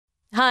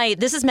Hi,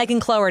 this is Megan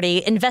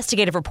Cloherty,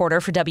 investigative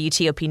reporter for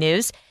WTOP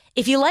News.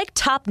 If you like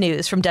top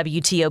news from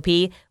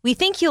WTOP, we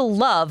think you'll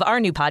love our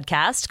new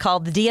podcast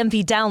called The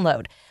DMV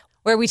Download,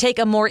 where we take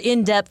a more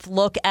in-depth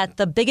look at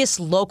the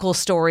biggest local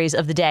stories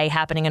of the day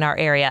happening in our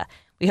area.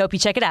 We hope you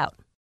check it out.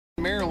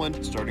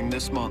 Maryland, starting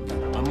this month.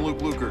 I'm Luke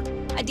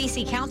Lukert. A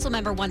D.C. council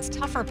member wants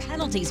tougher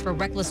penalties for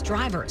reckless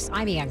drivers.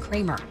 I'm Ann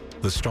Kramer.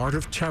 The start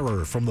of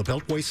terror from the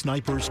Beltway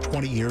snipers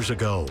 20 years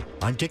ago.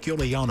 I'm Dick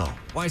Iuliano.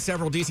 Why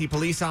several D.C.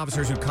 police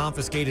officers who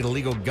confiscated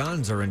illegal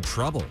guns are in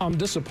trouble. I'm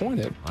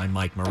disappointed. I'm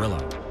Mike Murillo.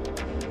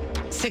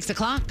 6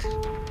 o'clock.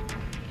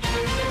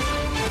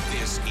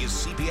 This is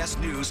CBS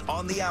News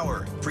on the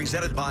Hour,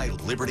 presented by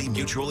Liberty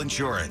Mutual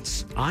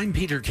Insurance. I'm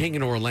Peter King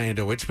in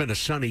Orlando. It's been a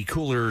sunny,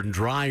 cooler, and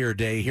drier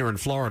day here in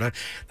Florida.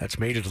 That's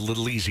made it a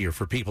little easier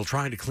for people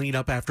trying to clean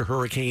up after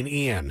Hurricane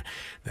Ian.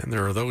 Then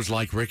there are those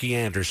like Ricky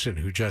Anderson,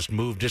 who just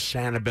moved to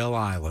Sanibel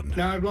Island.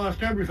 Now I've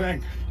lost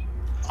everything.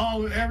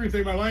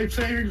 Everything, my life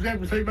savings,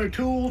 everything, my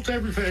tools,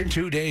 everything.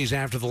 2 days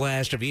after the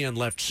last of Ian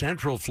left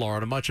central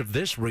Florida, much of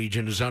this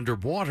region is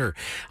underwater.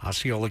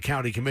 Osceola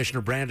County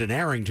Commissioner Brandon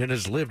Arrington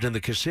has lived in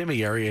the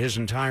Kissimmee area his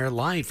entire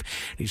life.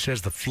 He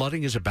says the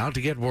flooding is about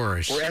to get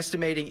worse. We're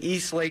estimating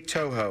East Lake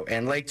Toho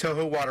and Lake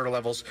Toho water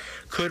levels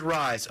could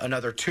rise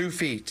another 2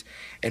 feet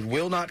and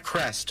will not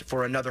crest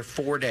for another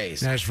 4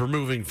 days. As for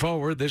moving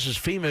forward, this is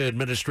FEMA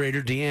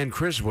Administrator Deanne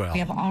Criswell. We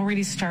have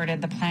already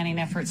started the planning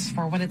efforts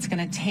for what it's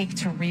going to take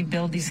to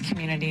rebuild these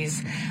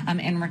communities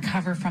and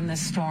recover from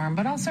this storm,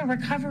 but also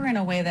recover in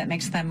a way that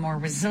makes them more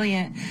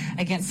resilient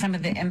against some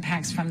of the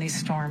impacts from these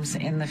storms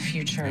in the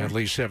future. At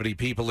least 70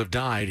 people have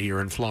died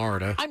here in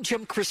Florida. I'm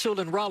Jim Crisul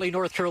in Raleigh,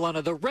 North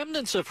Carolina. The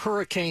remnants of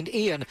Hurricane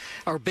Ian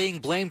are being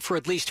blamed for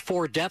at least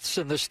 4 deaths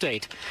in the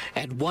state.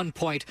 At one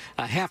point,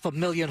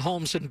 500,000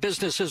 homes and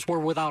businesses were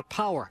without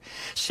power.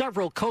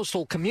 Several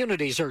coastal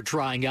communities are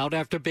drying out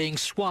after being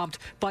swamped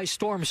by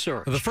storm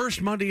surge. The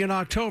first Monday in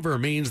October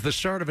means the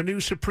start of a new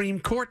Supreme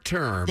Court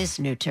term. This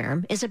new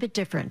term is a bit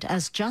different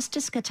as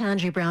Justice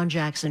Ketanji Brown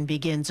Jackson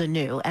begins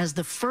anew as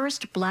the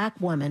first black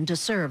woman to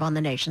serve on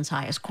the nation's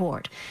highest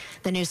court.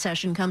 The new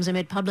session comes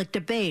amid public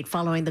debate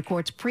following the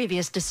court's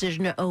previous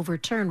decision to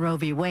overturn Roe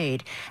v.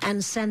 Wade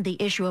and send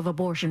the issue of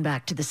abortion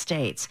back to the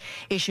states.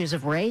 Issues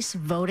of race,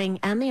 voting,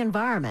 and the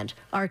environment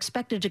are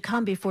expected to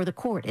come before the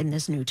court in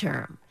this new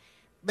term.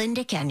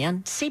 Linda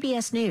Kenyon,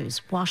 CBS News,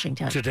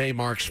 Washington. Today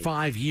marks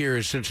 5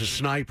 years since a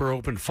sniper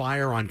opened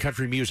fire on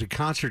country music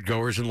concert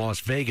goers in Las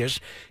Vegas,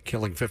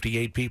 killing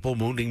 58 people,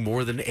 wounding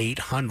more than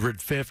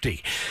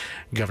 850.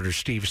 Governor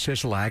Steve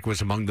Sisolak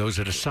was among those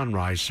at a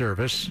sunrise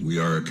service. We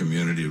are a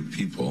community of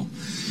people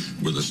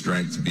with a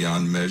strength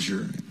beyond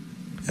measure,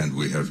 and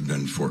we have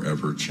been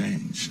forever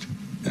changed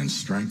and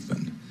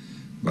strengthened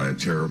by a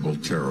terrible,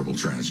 terrible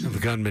tragedy. The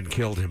gunman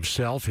killed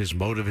himself. His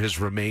motive has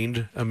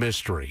remained a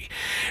mystery.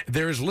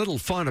 There's little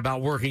fun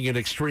about working in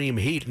extreme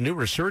heat. New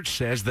research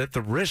says that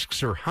the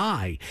risks are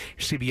high.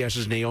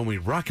 CBS's Naomi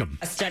Ruckham.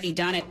 A study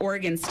done at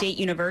Oregon State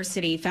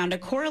University found a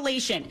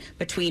correlation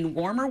between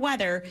warmer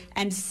weather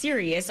and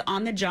serious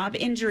on-the-job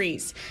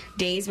injuries.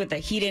 Days with a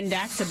heat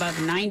index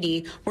above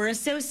 90 were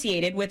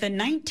associated with a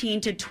 19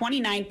 to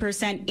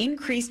 29%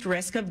 increased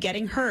risk of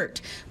getting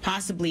hurt,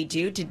 possibly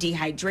due to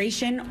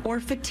dehydration or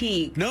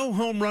fatigue. No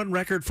home run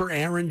record for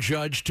Aaron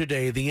Judge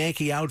today. The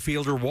Yankee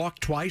outfielder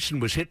walked twice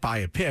and was hit by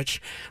a pitch.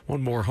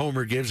 One more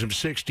homer gives him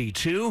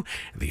 62,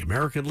 the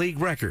American League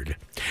record.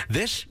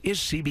 This is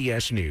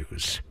CBS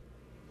News.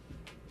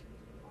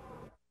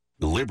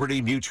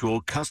 Liberty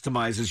Mutual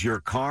customizes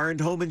your car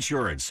and home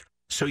insurance,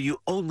 so you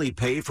only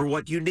pay for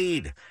what you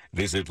need.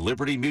 Visit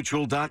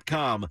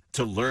libertymutual.com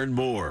to learn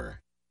more.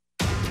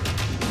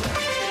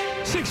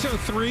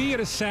 6:03 at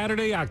a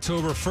Saturday,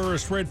 October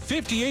 1st. We're at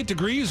 58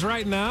 degrees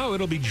right now.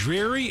 It'll be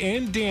dreary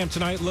and damp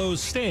tonight.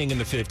 Lows staying in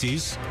the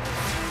 50s.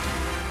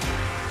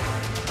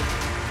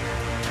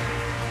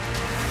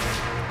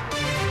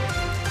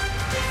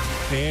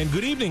 And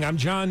good evening. I'm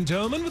John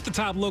Doman with the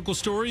top local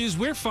stories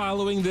we're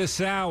following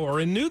this hour.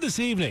 And new this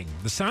evening,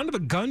 the sound of a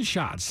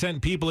gunshot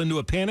sent people into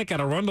a panic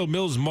at Arundel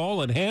Mills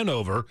Mall in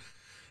Hanover.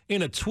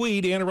 In a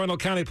tweet, Anne Arundel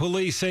County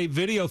Police say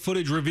video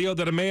footage revealed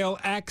that a male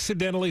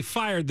accidentally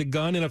fired the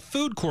gun in a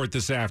food court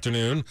this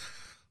afternoon.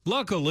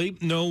 Luckily,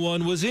 no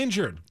one was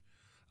injured.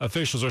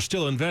 Officials are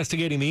still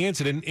investigating the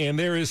incident, and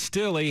there is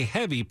still a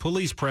heavy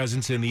police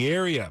presence in the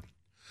area.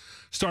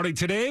 Starting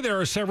today, there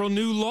are several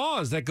new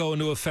laws that go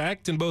into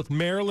effect in both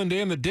Maryland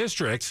and the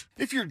district.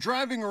 If you're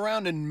driving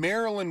around in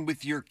Maryland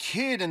with your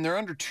kid and they're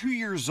under 2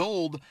 years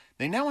old,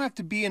 they now have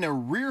to be in a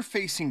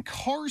rear-facing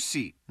car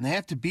seat. And they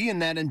have to be in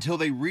that until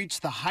they reach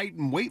the height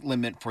and weight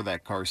limit for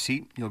that car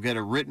seat. You'll get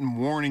a written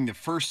warning the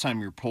first time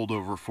you're pulled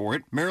over for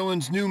it.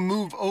 Maryland's new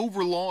move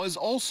over law is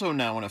also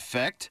now in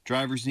effect.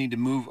 Drivers need to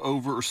move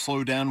over or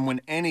slow down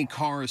when any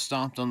car is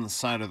stopped on the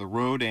side of the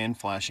road and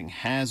flashing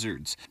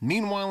hazards.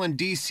 Meanwhile, in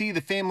D.C.,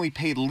 the family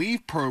paid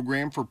leave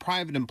program for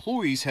private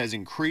employees has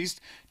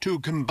increased to a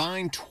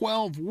combined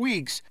 12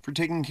 weeks for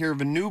taking care of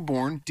a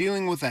newborn,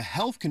 dealing with a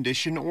health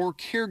condition, or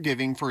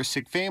caregiving for a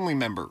sick family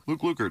member.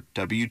 Luke Lukert,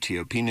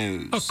 WTOP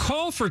News. A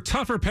call for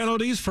tougher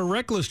penalties for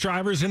reckless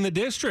drivers in the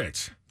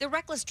district. The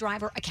Reckless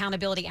Driver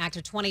Accountability Act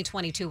of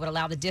 2022 would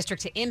allow the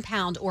district to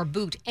impound or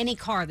boot any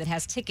car that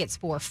has tickets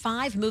for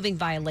 5 moving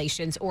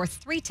violations or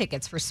 3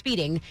 tickets for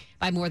speeding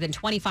by more than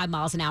 25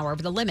 miles an hour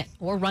over the limit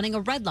or running a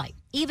red light,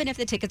 even if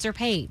the tickets are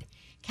paid.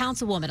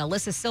 Councilwoman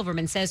Alyssa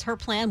Silverman says her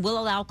plan will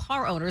allow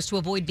car owners to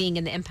avoid being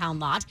in the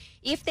impound lot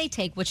if they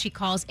take what she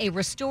calls a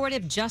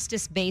restorative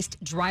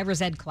justice-based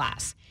driver's ed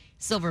class.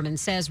 Silverman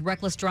says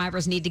reckless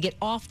drivers need to get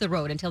off the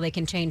road until they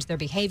can change their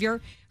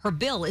behavior. Her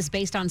bill is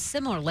based on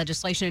similar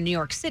legislation in New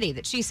York City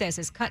that she says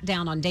has cut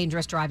down on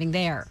dangerous driving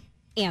there.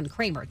 Ann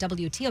Kramer,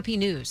 WTOP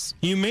News.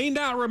 You may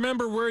not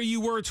remember where you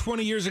were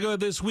 20 years ago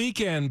this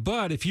weekend,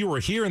 but if you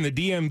were here in the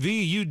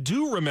DMV, you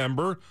do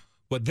remember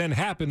what then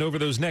happened over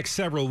those next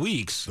several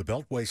weeks. The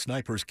Beltway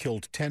snipers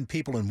killed 10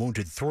 people and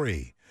wounded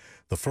 3.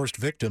 The first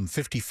victim,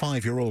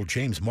 55-year-old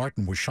James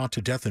Martin, was shot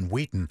to death in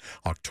Wheaton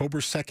October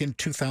 2nd,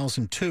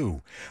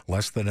 2002,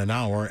 less than an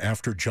hour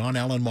after John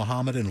Allen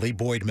Muhammad and Lee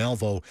Boyd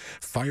Melvo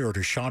fired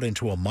a shot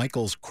into a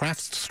Michael's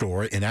Crafts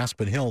store in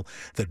Aspen Hill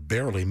that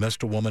barely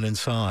missed a woman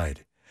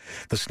inside.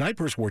 The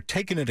snipers were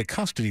taken into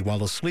custody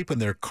while asleep in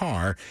their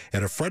car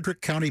at a Frederick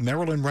County,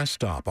 Maryland rest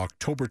stop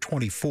October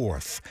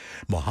 24th.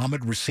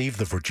 Muhammad received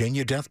the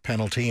Virginia death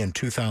penalty in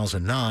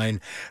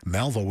 2009.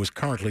 Malvo is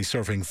currently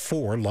serving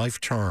 4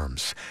 life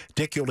terms.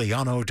 Dick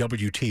Iuliano,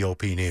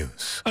 WTOP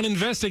News. An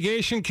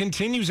investigation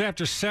continues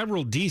after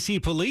several D.C.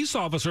 police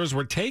officers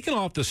were taken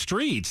off the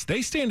streets.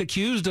 They stand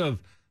accused of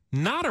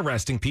not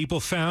arresting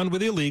people found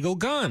with illegal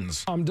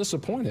guns. I'm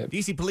disappointed.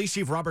 D.C. Police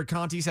Chief Robert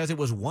Conti says it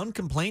was one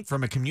complaint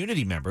from a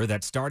community member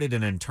that started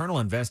an internal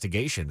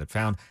investigation that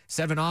found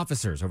 7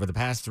 officers over the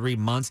past 3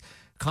 months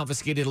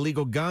confiscated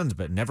illegal guns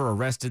but never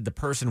arrested the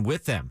person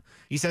with them.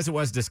 He says it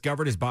was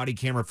discovered his body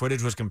camera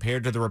footage was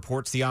compared to the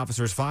reports the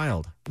officers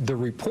filed. The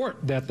report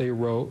that they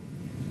wrote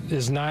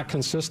is not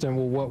consistent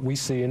with what we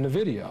see in the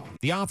video.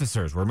 The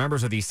officers were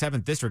members of the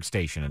 7th District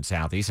Station in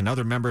Southeast, and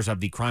other members of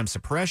the crime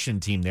suppression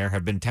team there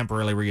have been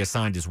temporarily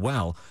reassigned as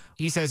well.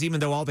 He says even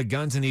though all the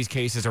guns in these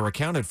cases are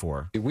accounted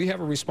for, we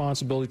have a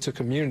responsibility to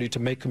community to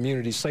make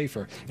communities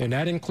safer, and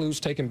that includes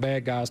taking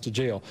bad guys to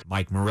jail.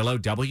 Mike Murillo,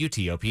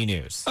 WTOP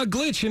News. A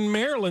glitch in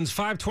Maryland's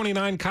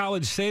 529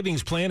 college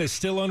savings plan is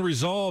still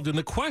unresolved, and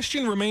the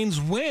question remains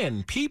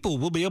when people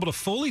will be able to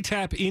fully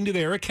tap into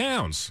their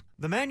accounts.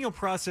 The manual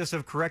process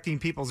of correcting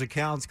people's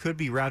accounts could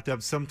be wrapped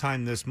up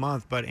sometime this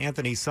month, but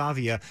Anthony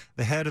Savia,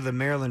 the head of the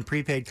Maryland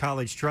Prepaid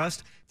College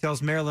Trust,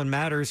 tells Maryland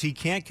Matters he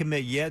can't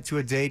commit yet to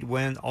a date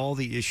when all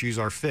the issues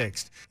are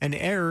fixed. An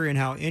error in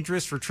how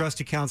interest for trust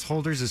accounts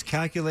holders is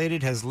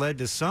calculated has led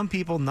to some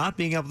people not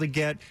being able to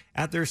get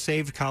at their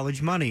saved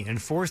college money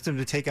and forced them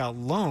to take out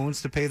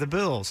loans to pay the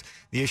bills.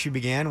 The issue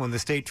began when the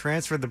state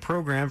transferred the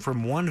program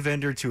from one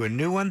vendor to a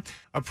new one.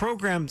 A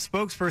program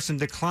spokesperson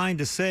declined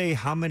to say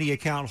how many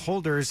account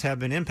holders have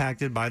been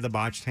impacted by the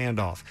botched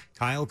handoff.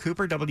 Kyle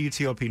Cooper,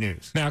 WTOP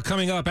News. Now,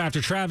 coming up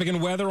after traffic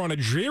and weather on a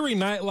dreary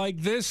night like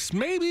this,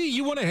 maybe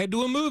you want to head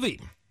to a movie.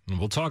 And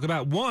we'll talk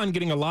about one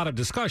getting a lot of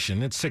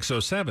discussion at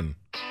 6:07.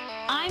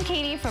 I'm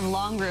Katie from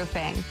Long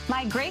Roofing.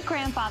 My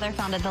great-grandfather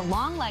founded the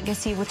Long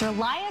legacy with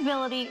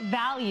reliability,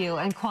 value,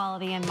 and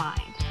quality in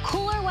mind.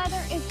 Cooler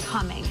weather is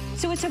coming,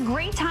 so it's a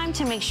great time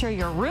to make sure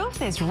your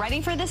roof is ready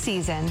for the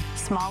season.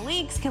 Small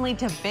leaks can lead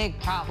to big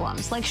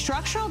problems like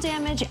structural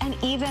damage and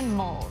even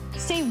mold.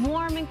 Stay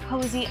warm and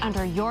cozy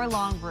under your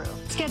Long roof.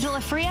 Schedule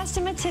a free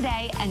estimate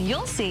today and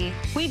you'll see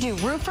we do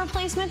roof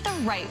replacement the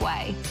right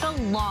way, the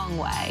long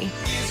way.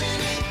 Isn't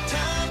it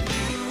time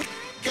you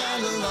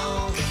got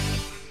along?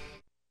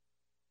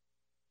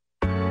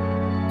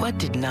 What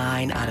did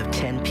 9 out of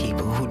 10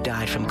 people who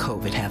died from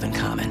COVID have in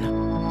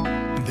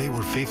common? They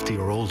were 50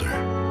 or older.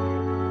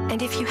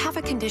 And if you have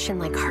a condition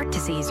like heart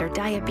disease or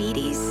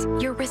diabetes,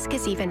 your risk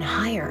is even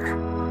higher.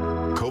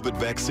 COVID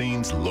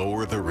vaccines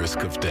lower the risk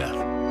of death.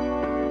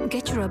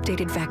 Get your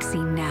updated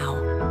vaccine now.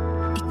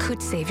 It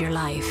could save your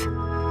life.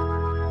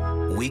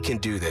 We can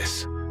do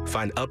this.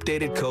 Find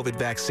updated COVID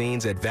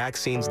vaccines at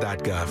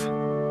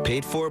vaccines.gov.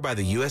 Paid for by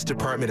the U.S.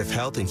 Department of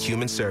Health and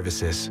Human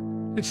Services.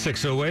 It's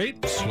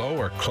 6:08. Slow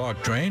or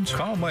clogged drains?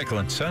 Call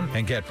Michael & Son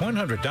and get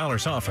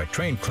 $100 off a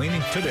drain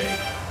cleaning today.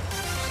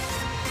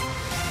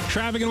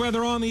 Traffic and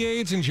weather on the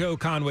 8s, and Joe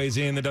Conway's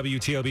in the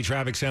WTOP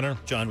Traffic Center.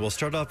 John, we'll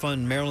start off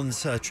on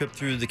Maryland's trip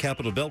through the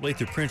Capital Beltway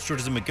through Prince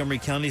George's and Montgomery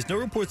counties. No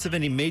reports of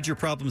any major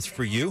problems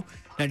for you.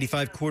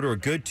 95 corridor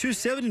good.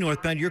 270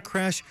 northbound, your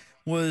crash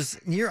was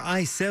near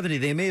I-70.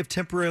 They may have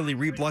temporarily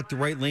reblocked the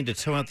right lane to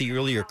tow out the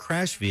earlier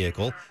crash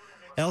vehicle.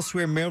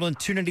 Elsewhere, Maryland,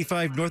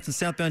 295 north and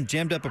southbound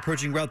jammed up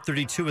approaching Route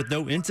 32 with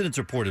no incidents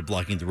reported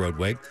blocking the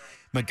roadway.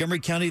 Montgomery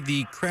County,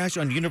 the crash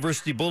on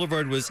University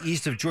Boulevard was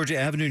east of Georgia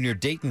Avenue near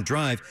Dayton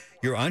Drive.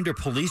 You're under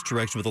police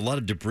direction with a lot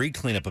of debris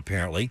cleanup,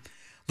 apparently.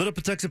 Little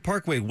Patuxent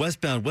Parkway,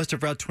 westbound, west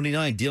of Route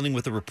 29, dealing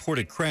with a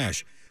reported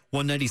crash.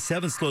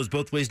 197 slows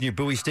both ways near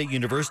Bowie State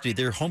University.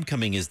 Their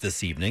homecoming is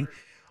this evening.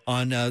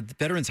 On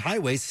Veterans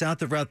Highway,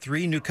 south of Route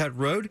 3, New Cut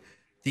Road,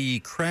 The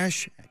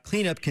crash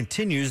cleanup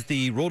continues.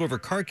 The rolled over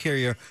car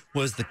carrier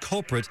was the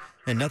culprit,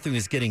 and nothing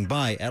is getting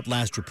by at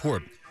last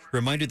report.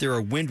 Reminder, there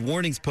are wind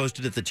warnings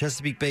posted at the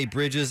Chesapeake Bay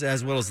bridges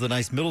as well as the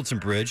Nice Middleton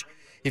Bridge.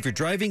 If you're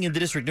driving in the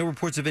district, no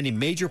reports of any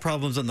major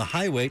problems on the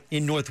highway.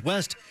 In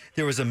Northwest,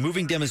 there was a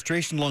moving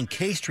demonstration along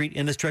K Street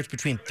in the stretch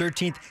between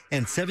 13th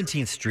and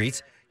 17th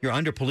Streets. You're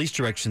under police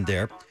direction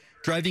there.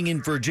 Driving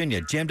in Virginia,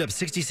 jammed up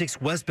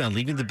 66 westbound,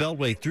 leaving the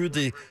Beltway through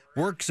the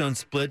work zone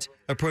split,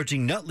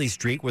 approaching Nutley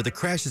Street, where the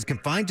crash is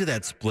confined to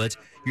that split.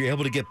 You're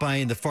able to get by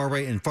in the far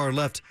right and far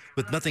left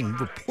with nothing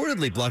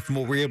reportedly blocked from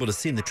what we're able to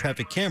see in the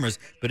traffic cameras,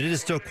 but it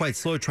is still quite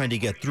slow trying to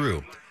get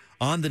through.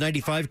 On the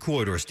 95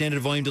 corridor,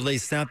 standard volume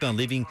delays southbound,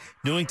 leaving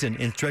Newington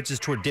in stretches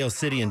toward Dale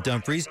City and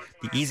Dumfries.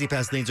 The easy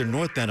pass lanes are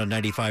northbound on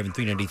 95 and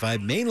 395.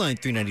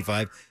 Mainline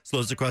 395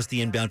 slows across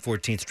the inbound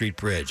 14th Street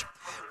Bridge.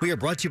 We are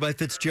brought to you by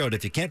Fitzgerald.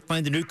 If you can't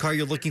find the new car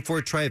you're looking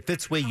for, try a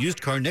Fitzway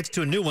used car next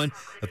to a new one.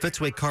 A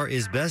Fitzway car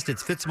is best.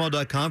 It's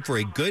fitzmall.com for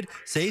a good,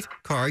 safe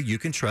car you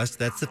can trust.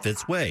 That's the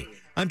Fitzway.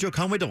 I'm Joe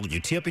Conway,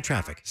 WTOP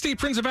Traffic. Steve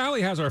Prince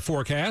Valley has our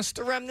forecast.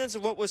 The remnants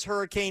of what was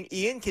Hurricane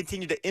Ian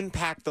continue to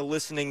impact the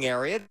listening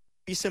area.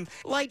 Be some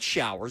light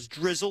showers,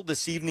 drizzle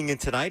this evening and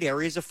tonight.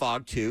 Areas of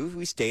fog, too.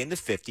 We stay in the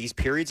 50s.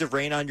 Periods of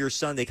rain on your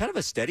Sunday. Kind of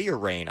a steadier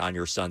rain on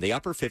your Sunday.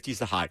 Upper 50s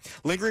to high.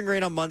 Lingering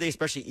rain on Monday,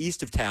 especially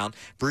east of town.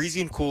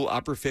 Breezy and cool,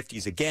 upper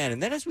 50s again.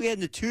 And then as we head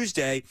into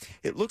Tuesday,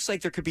 it looks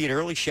like there could be an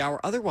early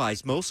shower.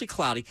 Otherwise, mostly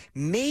cloudy.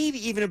 Maybe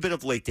even a bit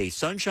of late day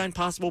sunshine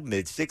possible.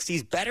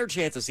 Mid-60s. Better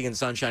chance of seeing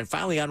sunshine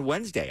finally on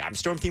Wednesday. I'm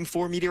Storm Team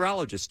 4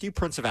 meteorologist Steve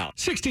Principal.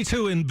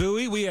 62 in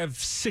Bowie. We have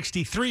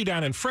 63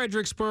 down in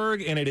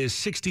Fredericksburg, and it is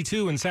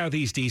 62 in Southeast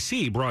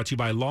DC, brought to you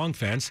by Long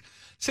Fence.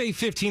 Save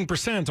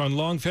 15% on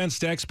Long Fence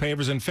decks,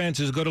 pavers, and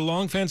fences. Go to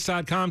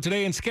longfence.com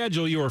today and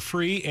schedule your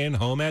free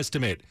in-home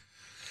estimate.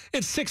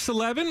 It's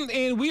 6:11,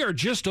 and we are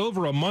just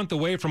over a month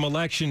away from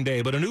Election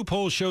Day, but a new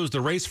poll shows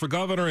the race for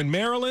governor in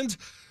Maryland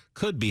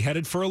could be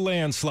headed for a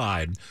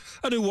landslide.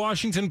 A new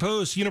Washington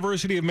Post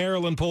University of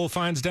Maryland poll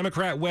finds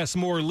Democrat Wes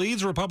Moore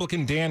leads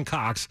Republican Dan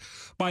Cox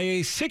by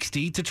a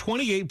 60 to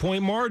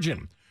 28-point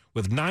margin,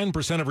 with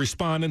 9% of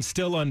respondents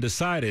still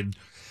undecided.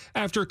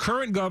 After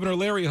current Governor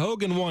Larry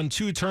Hogan won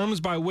 2 terms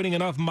by winning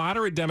enough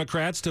moderate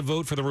Democrats to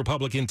vote for the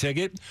Republican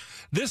ticket,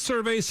 this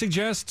survey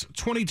suggests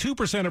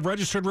 22% of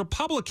registered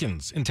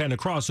Republicans intend to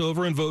cross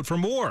over and vote for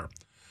Moore.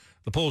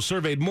 The poll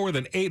surveyed more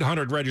than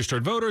 800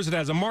 registered voters. It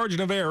has a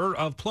margin of error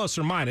of plus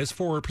or minus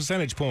 4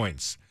 percentage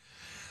points.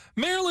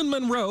 Marilyn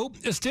Monroe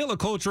is still a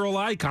cultural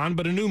icon,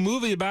 but a new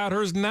movie about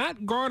her is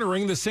not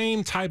garnering the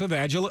same type of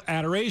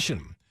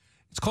adoration.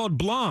 It's called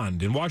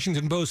Blonde, and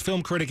Washington Post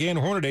film critic Ann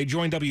Hornaday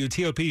joined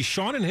WTOP's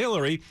Sean and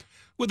Hillary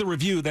with a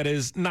review that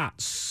is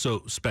not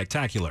so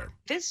spectacular.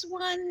 This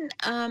one,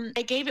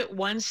 I gave it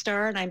 1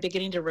 star, and I'm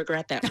beginning to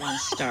regret that 1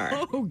 star.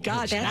 Oh,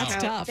 gosh, that's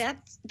tough.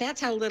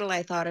 That's how little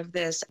I thought of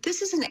this.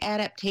 This is an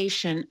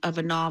adaptation of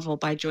a novel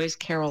by Joyce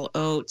Carol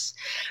Oates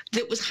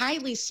that was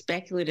highly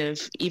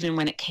speculative even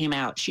when it came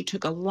out. She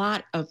took a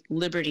lot of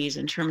liberties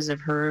in terms of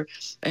her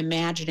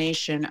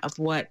imagination of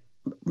what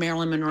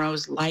Marilyn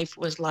Monroe's life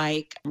was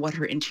like, what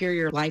her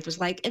interior life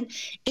was like. And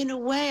in a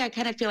way, I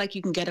kind of feel like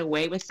you can get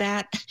away with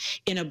that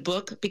in a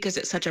book because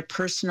it's such a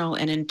personal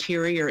and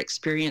interior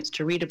experience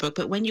to read a book.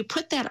 But when you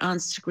put that on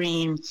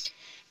screen,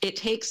 it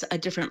takes a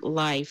different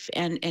life.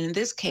 And in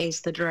this case,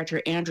 the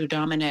director, Andrew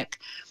Dominic,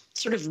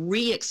 sort of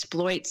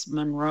re-exploits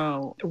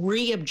Monroe,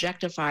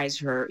 re-objectifies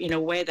her in a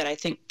way that I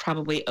think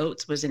probably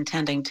Oates was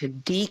intending to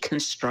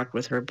deconstruct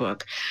with her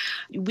book.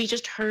 We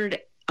just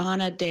heard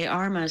Ana de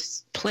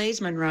Armas plays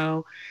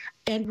Monroe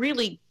and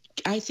really,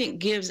 I think,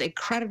 gives a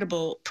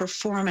creditable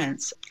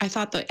performance. I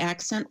thought the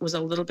accent was a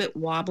little bit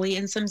wobbly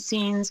in some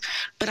scenes,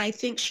 but I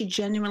think she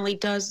genuinely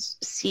does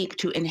seek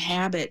to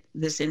inhabit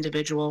this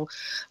individual.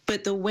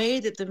 But the way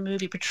that the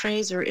movie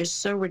portrays her is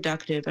so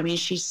reductive. I mean,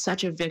 she's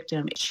such a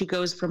victim. She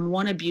goes from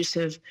one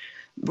abusive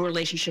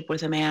relationship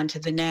with a man to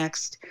the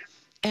next.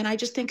 And I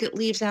just think it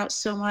leaves out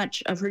so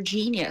much of her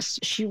genius.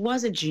 She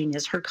was a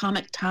genius. Her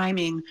comic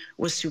timing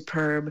was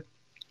superb.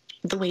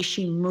 The way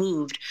she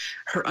moved,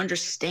 her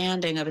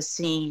understanding of a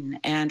scene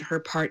and her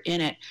part in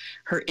it,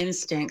 her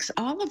instincts,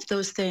 all of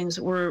those things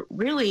were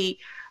really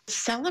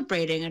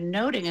celebrating and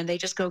noting, and they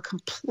just go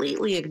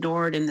completely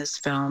ignored in this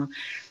film.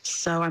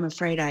 So I'm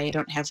afraid I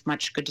don't have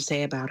much good to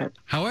say about it.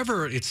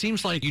 However, it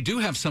seems like you do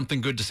have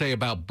something good to say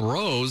about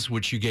Bros,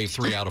 which you gave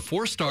 3 out of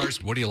 4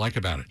 stars. What do you like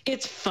about it?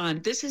 It's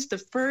fun. This is the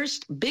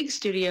first big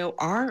studio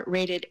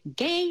R-rated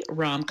gay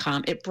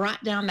rom-com. It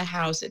brought down the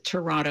house at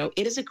Toronto.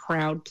 It is a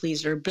crowd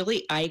pleaser.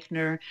 Billy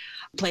Eichner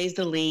plays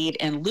the lead,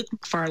 and Luke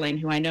McFarlane,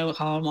 who I know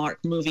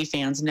Hallmark movie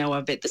fans know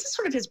of it. This is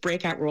sort of his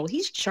breakout role.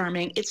 He's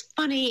charming. It's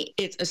funny.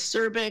 It's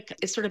acerbic.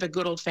 It's sort of a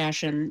good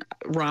old-fashioned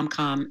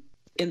rom-com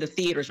in the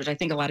theaters, which I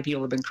think a lot of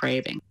people have been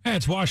craving.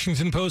 That's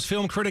Washington Post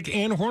film critic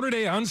Ann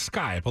Hornaday on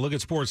Skype. We'll look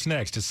at sports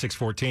next at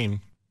 6:14.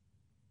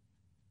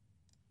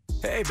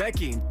 Hey,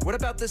 Becky, what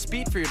about this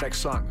beat for your next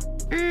song?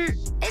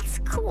 It's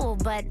cool,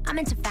 but I'm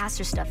into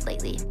faster stuff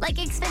lately, like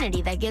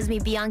Xfinity that gives me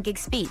beyond gig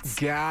speeds.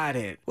 Got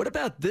it. What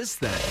about this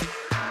then?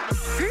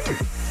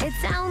 It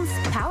sounds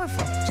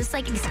powerful, just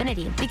like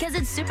Xfinity. Because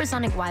its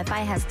supersonic Wi-Fi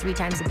has 3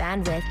 times the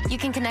bandwidth, you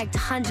can connect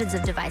hundreds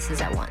of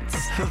devices at once.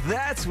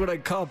 That's what I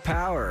call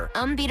power.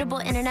 Unbeatable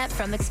internet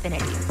from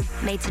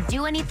Xfinity. Made to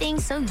do anything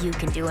so you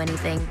can do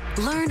anything.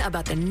 Learn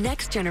about the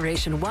next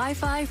generation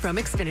Wi-Fi from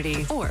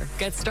Xfinity. Or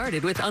get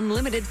started with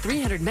unlimited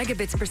 300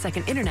 megabits per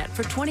second internet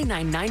for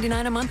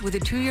 $29.99 a month with a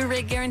 2-year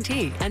rate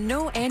guarantee and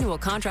no annual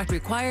contract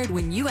required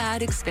when you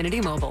add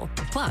Xfinity Mobile.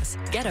 Plus,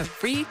 get a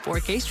free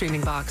 4K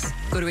streaming box.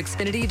 Go to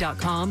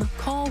Xfinity.com,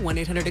 call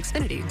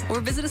 1-800-XFINITY, or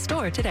visit a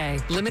store today.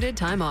 Limited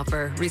time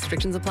offer.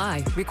 Restrictions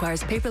apply.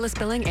 Requires paperless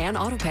billing and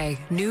autopay.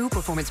 New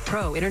Performance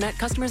Pro internet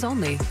customers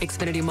only.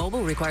 Xfinity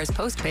Mobile requires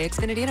post-pay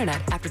Xfinity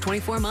internet. After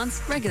 24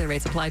 months, regular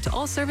rates apply to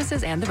all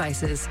services and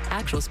devices.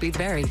 Actual speeds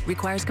vary.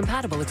 Requires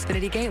compatible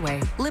Xfinity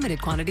gateway.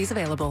 Limited quantities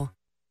available.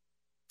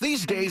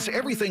 These days,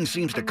 everything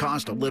seems to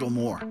cost a little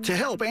more. To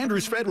help,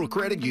 Andrews Federal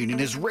Credit Union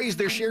has raised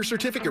their share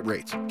certificate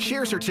rates.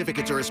 Share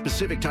certificates are a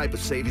specific type of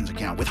savings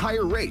account. With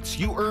higher rates,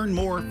 you earn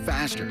more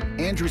faster.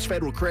 Andrews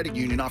Federal Credit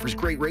Union offers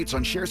great rates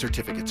on share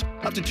certificates,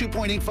 up to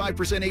 2.85%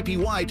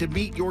 APY to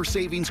meet your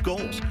savings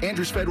goals.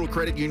 Andrews Federal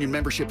Credit Union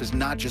membership is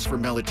not just for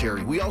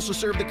military. We also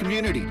serve the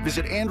community.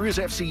 Visit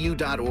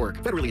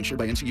andrewsfcu.org. Federally insured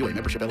by NCUA.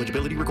 Membership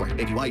eligibility required.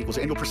 APY equals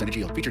annual percentage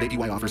yield. Featured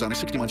APY offers on a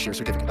 60-month share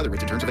certificate. Other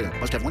rates and terms available.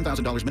 Must have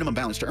 $1,000 minimum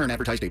balance to earn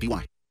advertised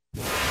APY.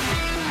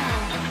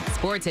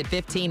 Sports at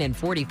 15 and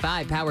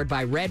 45, powered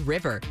by Red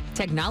River.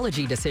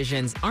 Technology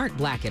decisions aren't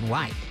black and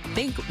white.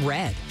 Think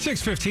red.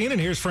 6:15, and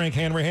here's Frank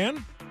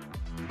Hanrahan.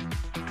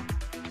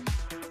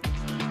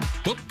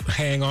 Whoop,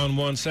 hang on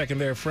one second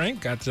there,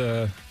 Frank.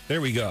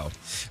 There we go.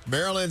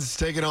 Maryland's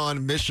taking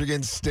on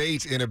Michigan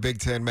State in a Big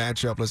Ten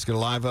matchup. Let's get a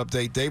live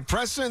update. Dave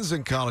Preston's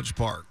in College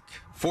Park.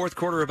 Fourth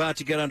quarter about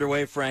to get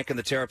underway, Frank, and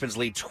the Terrapins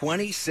lead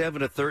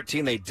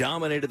 27-13. They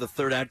dominated the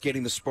third out,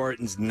 getting the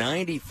Spartans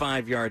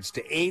 95 yards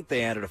to 8.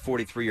 They added a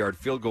 43-yard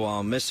field goal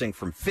while missing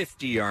from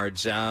 50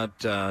 yards out.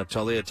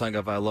 Talia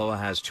Tagovailoa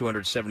has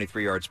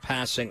 273 yards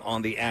passing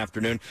on the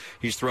afternoon.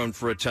 He's thrown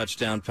for a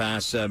touchdown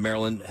pass.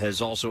 Maryland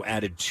has also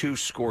added 2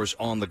 scores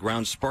on the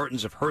ground.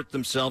 Spartans have hurt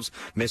themselves,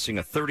 missing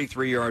a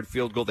 33-yard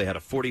field goal. They had a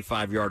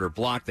 45-yarder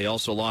block. They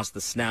also lost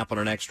the snap on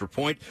an extra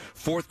point.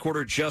 Fourth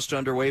quarter just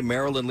underway.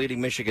 Maryland leading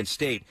Michigan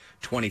State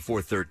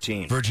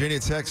 24-13. Virginia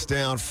Tech's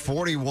down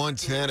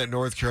 41-10 at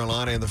North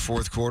Carolina in the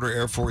fourth quarter.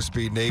 Air Force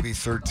beat Navy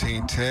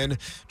 13-10.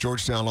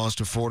 Georgetown lost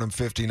to Fordham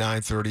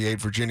 59-38.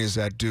 Virginia's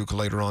at Duke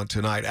later on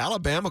tonight.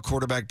 Alabama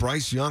quarterback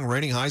Bryce Young,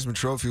 reigning Heisman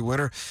Trophy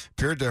winner,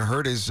 appeared to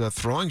hurt his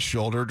throwing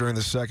shoulder during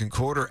the second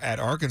quarter at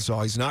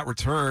Arkansas. He's not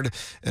returned,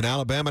 and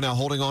Alabama now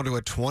holding on to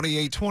a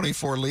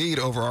 28-24 lead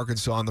over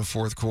Arkansas in the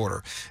fourth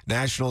quarter.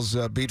 Nationals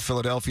beat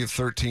Philadelphia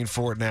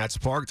 13-4 at Nats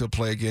Park. They'll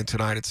play again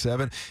tonight at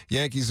 7.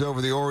 Yankees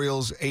over the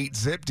Orioles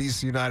 8-zip.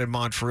 DC United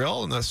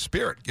Montreal, and the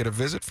Spirit get a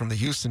visit from the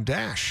Houston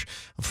Dash.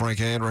 Frank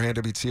Hanrahan,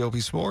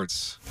 WTOP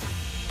Sports.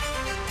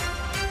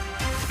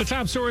 The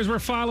top stories we're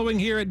following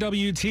here at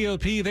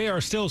WTOP, they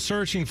are still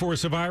searching for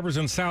survivors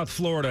in South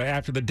Florida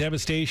after the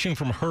devastation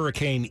from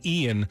Hurricane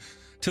Ian.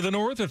 To the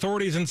north,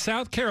 authorities in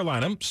South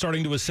Carolina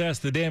starting to assess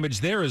the damage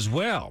there as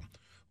well.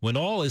 When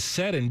all is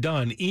said and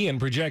done, Ian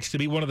projects to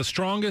be one of the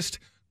strongest,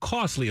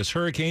 costliest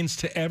hurricanes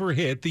to ever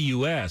hit the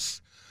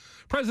U.S.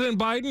 President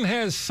Biden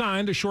has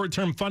signed a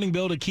short-term funding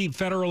bill to keep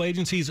federal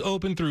agencies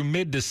open through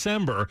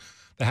mid-December.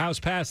 The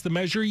House passed the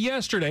measure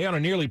yesterday on a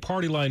nearly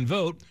party-line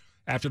vote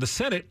after the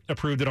Senate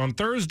approved it on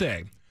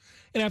Thursday.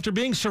 And after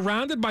being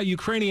surrounded by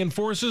Ukrainian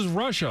forces,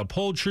 Russia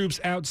pulled troops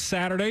out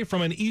Saturday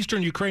from an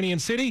eastern Ukrainian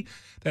city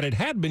that it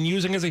had been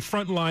using as a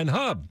frontline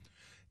hub.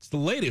 It's the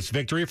latest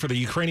victory for the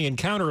Ukrainian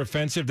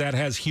counteroffensive that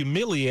has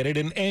humiliated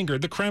and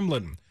angered the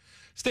Kremlin.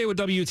 Stay with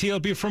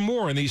WTOP for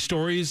more on these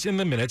stories in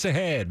the minutes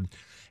ahead.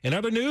 In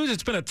other news,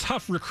 it's been a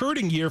tough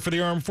recruiting year for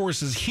the armed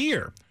forces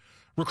here.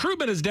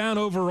 Recruitment is down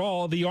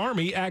overall, the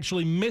Army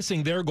actually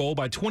missing their goal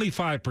by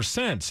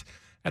 25%.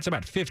 That's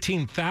about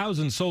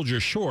 15,000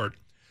 soldiers short.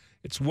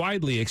 It's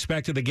widely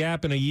expected the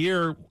gap in a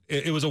year.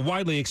 It was a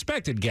widely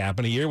expected gap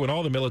in a year when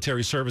all the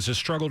military services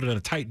struggled in a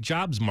tight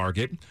jobs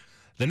market.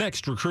 The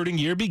next recruiting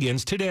year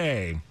begins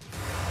today.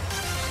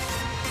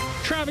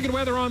 Traffic and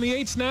weather on the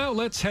 8s now.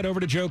 Let's head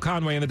over to Joe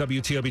Conway in the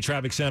WTOP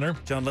Traffic Center.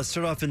 John, let's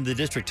start off in the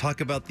district.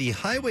 Talk about the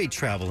highway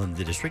travel in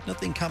the district.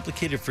 Nothing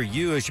complicated for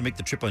you as you make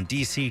the trip on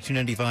DC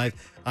 295,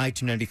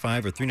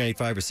 I-295, or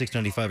 395 or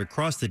 695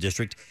 across the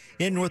district.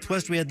 In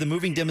Northwest, we had the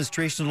moving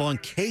demonstration along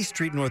K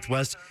Street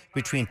Northwest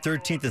between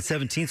 13th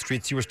and 17th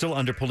Streets. You were still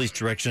under police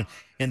direction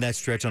in that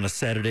stretch on a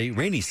Saturday,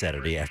 rainy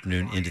Saturday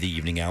afternoon into the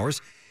evening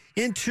hours.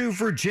 Into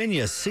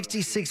Virginia,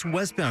 66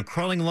 westbound,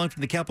 crawling along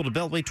from the Capitol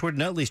Beltway toward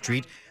Nutley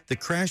Street. The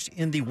crash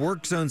in the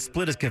work zone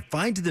split is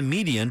confined to the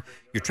median.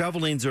 Your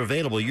travel lanes are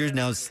available. You're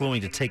now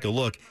slowing to take a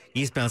look.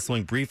 Eastbound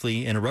slowing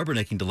briefly in a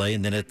rubbernecking delay,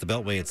 and then at the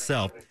Beltway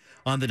itself.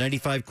 On the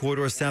 95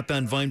 corridor,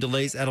 southbound volume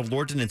delays out of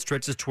Lorton and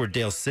stretches toward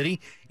Dale City.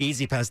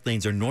 Easy pass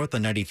lanes are north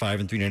on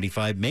 95 and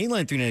 395.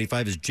 Mainline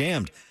 395 is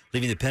jammed,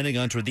 leaving the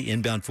Pentagon toward the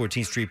inbound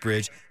 14th Street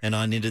Bridge and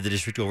on into the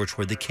district over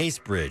toward the Case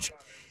Bridge.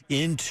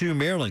 into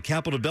Maryland.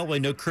 Capitol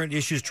Beltway, no current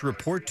issues to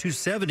report.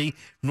 270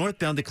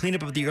 northbound. The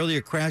cleanup of the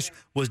earlier crash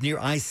was near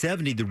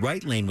I-70. The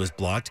right lane was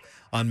blocked.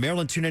 On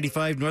Maryland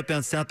 295,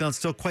 northbound, southbound,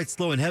 still quite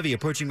slow and heavy,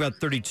 approaching Route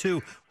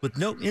 32 with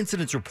no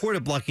incidents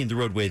reported blocking the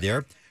roadway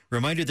there.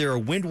 Reminder, there are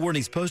wind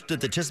warnings posted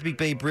at the Chesapeake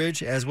Bay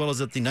Bridge as well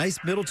as at the Nice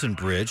Middleton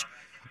Bridge.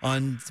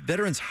 On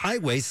Veterans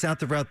Highway,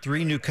 south of Route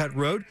 3, New Cut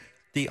Road,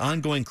 the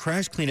ongoing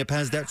crash cleanup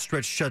has that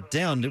stretch shut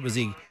down. It was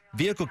a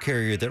vehicle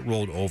carrier that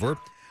rolled over.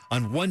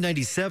 On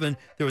 197,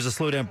 there was a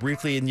slowdown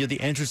briefly near the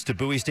entrance to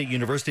Bowie State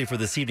University for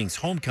this evening's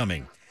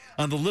homecoming.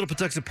 On the Little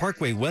Patuxent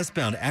Parkway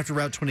westbound after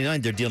Route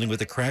 29, they're dealing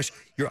with a crash.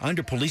 You're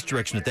under police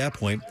direction at that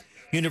point.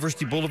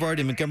 University Boulevard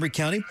in Montgomery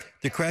County,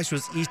 the crash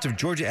was east of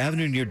Georgia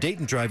Avenue near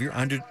Dayton Drive. You're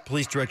under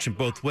police direction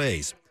both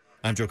ways.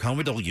 I'm Joe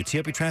Conway,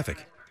 WTOP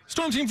Traffic.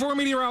 Storm Team 4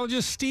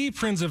 meteorologist Steve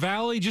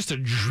Prinzavalley. Just a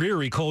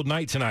dreary cold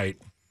night tonight.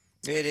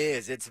 It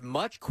is. It's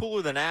much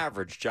cooler than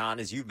average, John,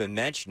 as you've been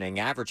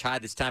mentioning. Average high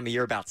this time of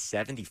year about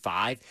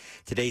 75.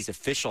 Today's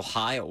official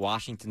high at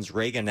Washington's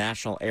Reagan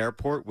National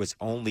Airport was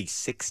only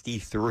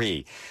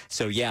 63.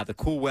 So, yeah, the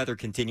cool weather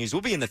continues.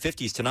 We'll be in the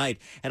 50s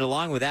tonight. And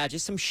along with that,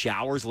 just some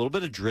showers, a little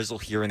bit of drizzle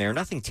here and there.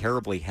 Nothing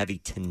terribly heavy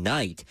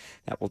tonight.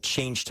 That will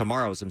change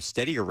tomorrow. Some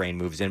steadier rain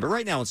moves in. But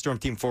right now on Storm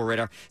Team 4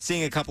 radar,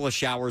 seeing a couple of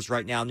showers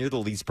right now near the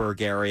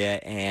Leesburg area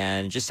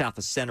and just south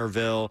of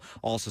Centerville.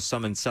 Also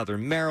some in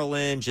southern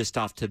Maryland, just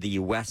off to the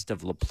west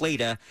of La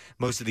Plata.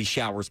 Most of these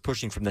showers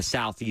pushing from the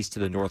southeast to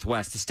the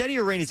northwest. The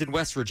steadier rain is in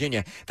West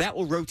Virginia. That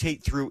will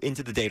rotate through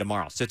into the day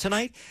tomorrow. So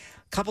tonight,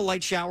 a couple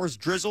light showers,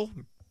 drizzle,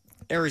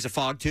 areas of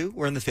fog too.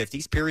 We're in the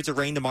 50s. Periods of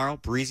rain tomorrow,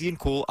 breezy and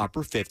cool,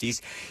 upper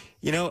 50s.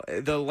 You know,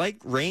 the light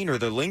rain or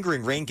the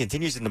lingering rain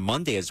continues into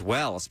Monday as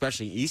well,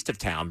 especially east of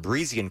town,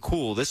 breezy and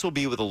cool. This will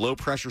be with a low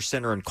pressure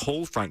center and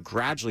cold front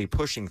gradually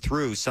pushing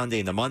through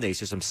Sunday into Monday.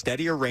 So some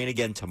steadier rain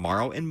again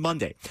tomorrow and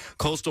Monday.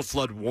 Coastal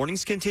flood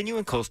warnings continue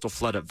and coastal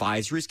flood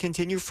advisories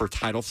continue for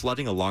tidal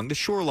flooding along the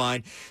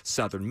shoreline.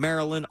 Southern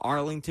Maryland,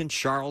 Arlington,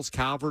 Charles,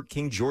 Calvert,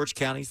 King George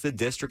counties, the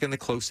district, and the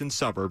close-in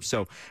suburbs.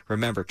 So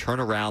remember, turn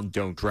around,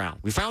 don't drown.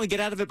 We finally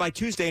get out of it by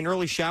Tuesday, an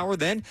early shower,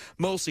 then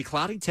mostly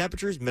cloudy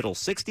temperatures, middle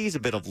 60s, a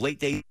bit of late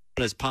day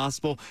as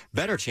possible.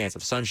 Better chance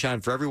of sunshine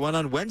for everyone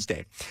on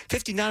Wednesday.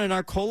 59 in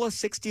Arcola,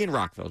 60 in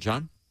Rockville.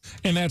 John?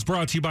 And that's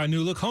brought to you by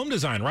New Look Home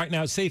Design. Right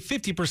now, save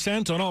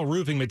 50% on all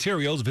roofing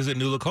materials. Visit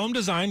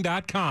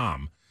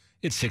newlookhomedesign.com.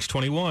 It's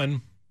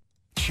 621.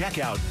 Check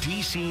out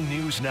DC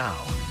News Now,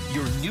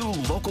 your new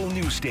local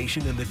news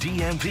station in the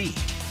DMV.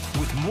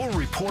 With more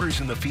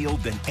reporters in the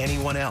field than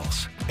anyone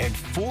else and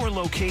 4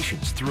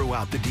 locations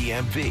throughout the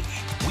DMV.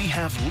 We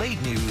have late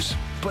news,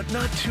 but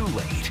not too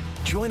late.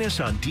 Join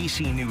us on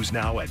DC News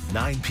Now at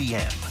 9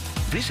 p.m.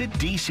 Visit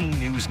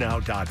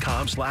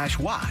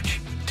dcnewsnow.com/watch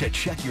to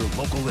check your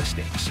local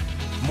listings,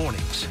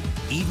 mornings,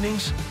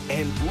 evenings,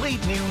 and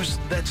late news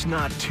that's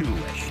not too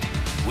late.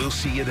 We'll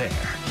see you there.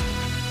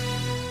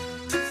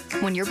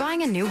 When you're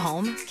buying a new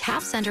home,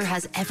 Cap Center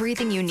has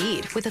everything you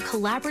need with a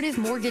collaborative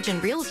mortgage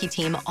and realty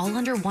team all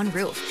under one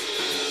roof.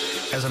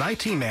 As an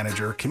IT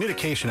manager,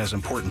 communication is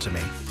important to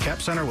me.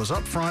 Cap Center was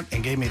upfront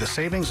and gave me the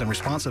savings and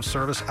responsive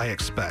service I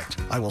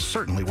expect. I will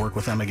certainly work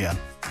with them again.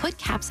 Put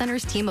Cap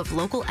Center's team of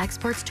local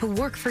experts to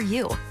work for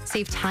you.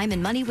 Save time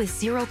and money with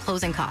zero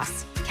closing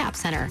costs. Cap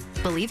Center.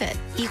 Believe it.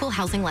 Equal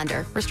housing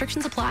lender.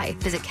 Restrictions apply.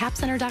 Visit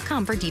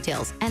capcenter.com for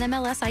details.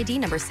 NMLS ID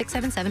number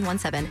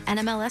 67717.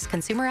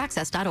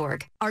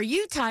 NMLSconsumeraccess.org. Are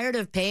you tired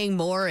of paying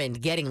more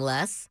and getting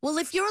less? Well,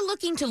 if you're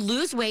looking to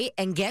lose weight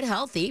and get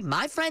healthy,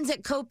 my friends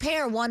at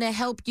Copair want to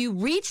help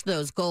you reach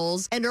those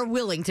goals and are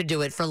willing to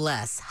do it for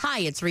less. Hi,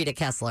 it's Rita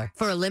Kessler.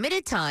 For a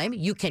limited time,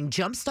 you can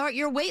jumpstart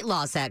your weight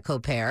loss at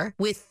Copair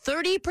with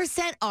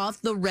 30%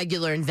 off the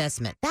regular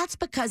investment. That's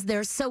because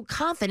they're so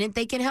confident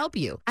they can help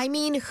you. I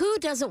mean, who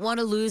doesn't want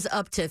to lose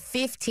up to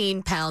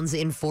 15 pounds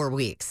in 4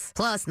 weeks?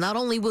 Plus, not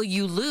only will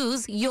you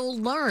lose, you'll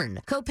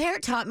learn.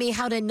 Copair taught me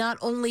how to not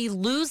only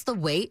lose the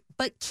weight,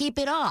 but keep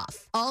it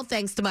off. All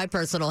thanks to my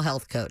personal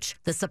health coach.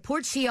 The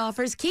support she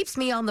offers keeps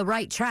me on the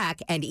right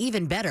track, and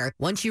even better,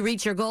 once you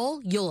reach your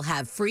goal, you'll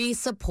have free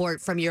support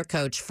from your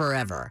coach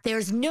forever.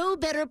 There's no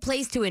better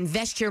place to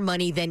invest your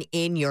money than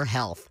in your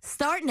health.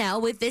 Start now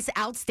with this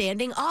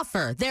outstanding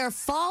offer, their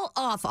Fall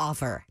Off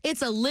offer.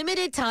 It's a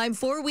limited time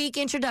 4-week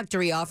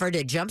introductory offer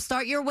to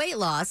jumpstart your weight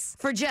loss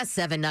for just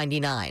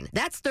 $7.99.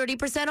 That's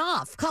 30%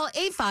 off. Call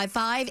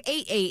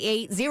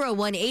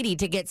 855-888-0180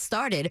 to get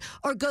started,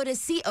 or go to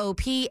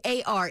COPAREhealth.com.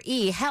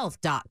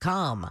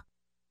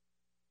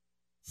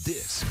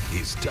 This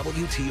is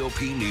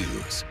WTOP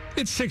News.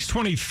 It's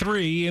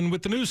 623, and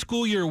with the new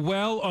school year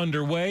well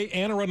underway,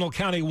 Anne Arundel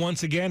County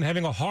once again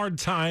having a hard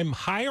time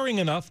hiring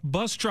enough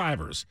bus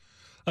drivers.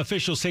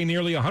 Officials say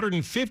nearly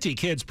 150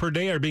 kids per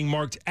day are being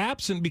marked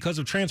absent because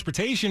of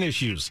transportation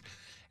issues.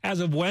 As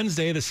of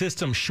Wednesday, the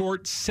system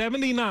short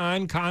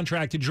 79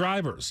 contracted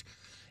drivers.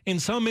 In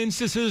some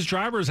instances,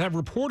 drivers have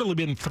reportedly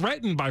been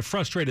threatened by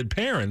frustrated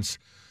parents.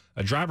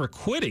 A driver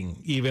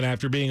quitting even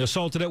after being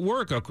assaulted at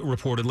work,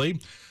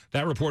 reportedly.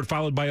 That report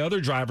followed by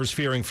other drivers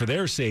fearing for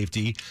their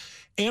safety.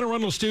 Anne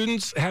Arundel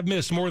students have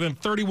missed more than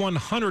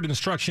 3,100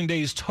 instruction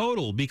days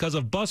total because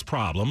of bus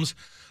problems.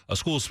 A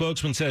school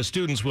spokesman says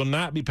students will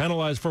not be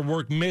penalized for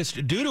work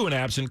missed due to an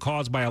absence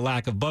caused by a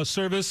lack of bus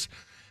service.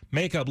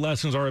 Makeup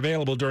lessons are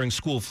available during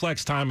school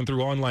flex time and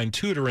through online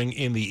tutoring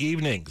in the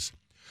evenings.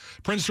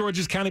 Prince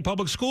George's County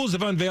Public Schools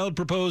have unveiled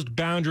proposed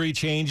boundary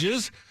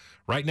changes.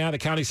 Right now, the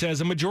county says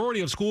a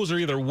majority of schools are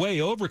either way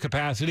over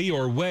capacity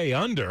or way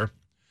under.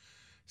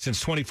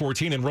 Since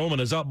 2014,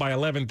 enrollment is up by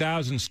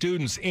 11,000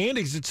 students and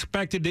is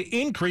expected to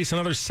increase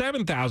another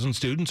 7,000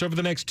 students over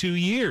the next 2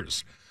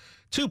 years.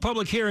 2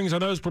 public hearings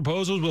on those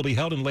proposals will be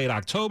held in late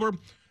October,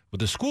 with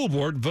the school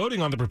board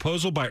voting on the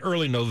proposal by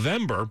early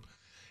November.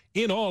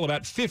 In all,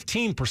 about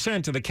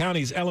 15% of the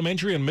county's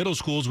elementary and middle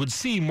schools would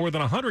see more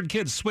than 100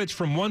 kids switch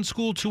from one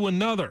school to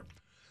another.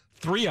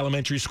 3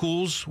 elementary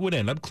schools would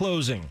end up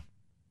closing.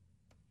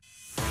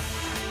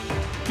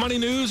 Money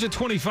news at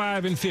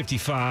 25 and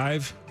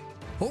 55.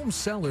 Home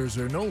sellers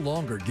are no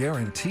longer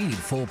guaranteed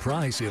full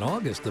price. In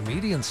August, the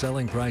median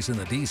selling price in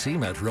the D.C.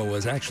 metro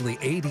was actually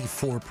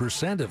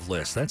 84% of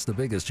list. That's the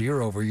biggest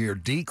year-over-year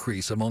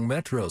decrease among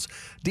metros.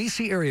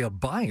 D.C. area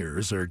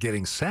buyers are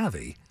getting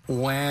savvy.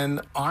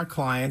 When our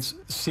clients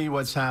see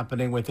what's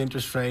happening with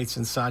interest rates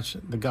and such,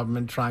 the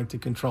government trying to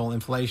control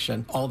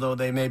inflation, although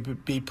they may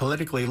be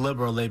politically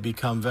liberal, they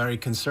become very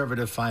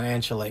conservative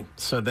financially.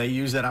 So they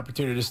use that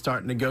opportunity to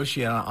start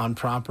negotiating on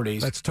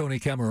properties. That's Tony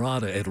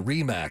Camerata at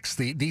RE/MAX.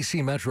 The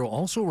D.C. Metro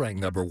also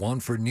ranked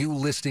 #1 for new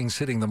listings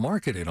hitting the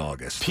market in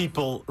August.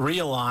 People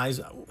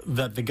realize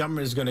that the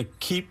government is going to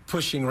keep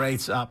pushing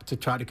rates up to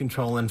try to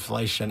control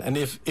inflation. And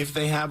if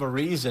they have a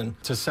reason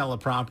to sell a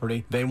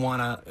property, they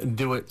want to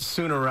do it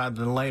sooner rather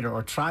than later,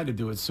 or try to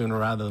do it sooner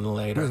rather than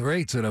later. With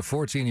rates at a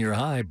 14-year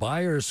high,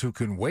 buyers who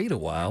can wait a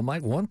while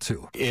might want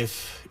to.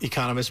 If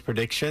economists'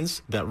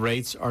 predictions that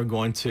rates are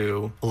going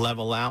to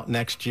level out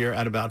next year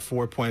at about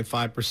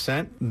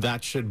 4.5%,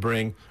 that should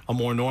bring a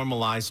more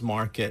normalized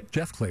market.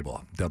 Jeff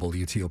Claybaugh,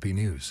 WTOP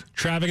News.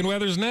 Traffic and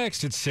weather's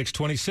next. It's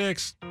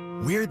 6:26.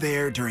 We're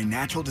there during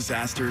natural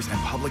disasters and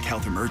public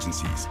health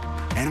emergencies.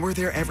 And we're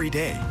there every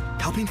day,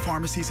 helping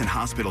pharmacies and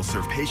hospitals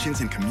serve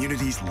patients in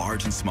communities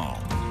large and small.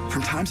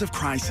 From times of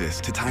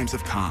crisis to times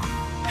of calm,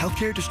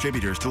 healthcare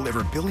distributors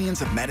deliver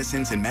billions of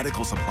medicines and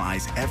medical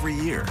supplies every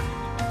year.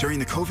 During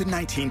the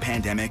COVID-19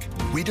 pandemic,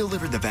 we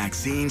delivered the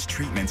vaccines,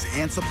 treatments,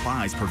 and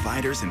supplies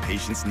providers and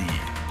patients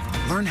need.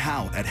 Learn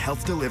how at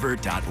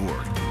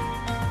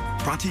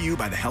healthdelivered.org. Brought to you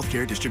by the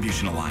Healthcare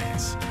Distribution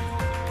Alliance.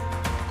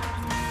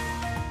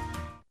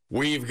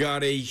 We've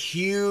got a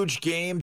huge game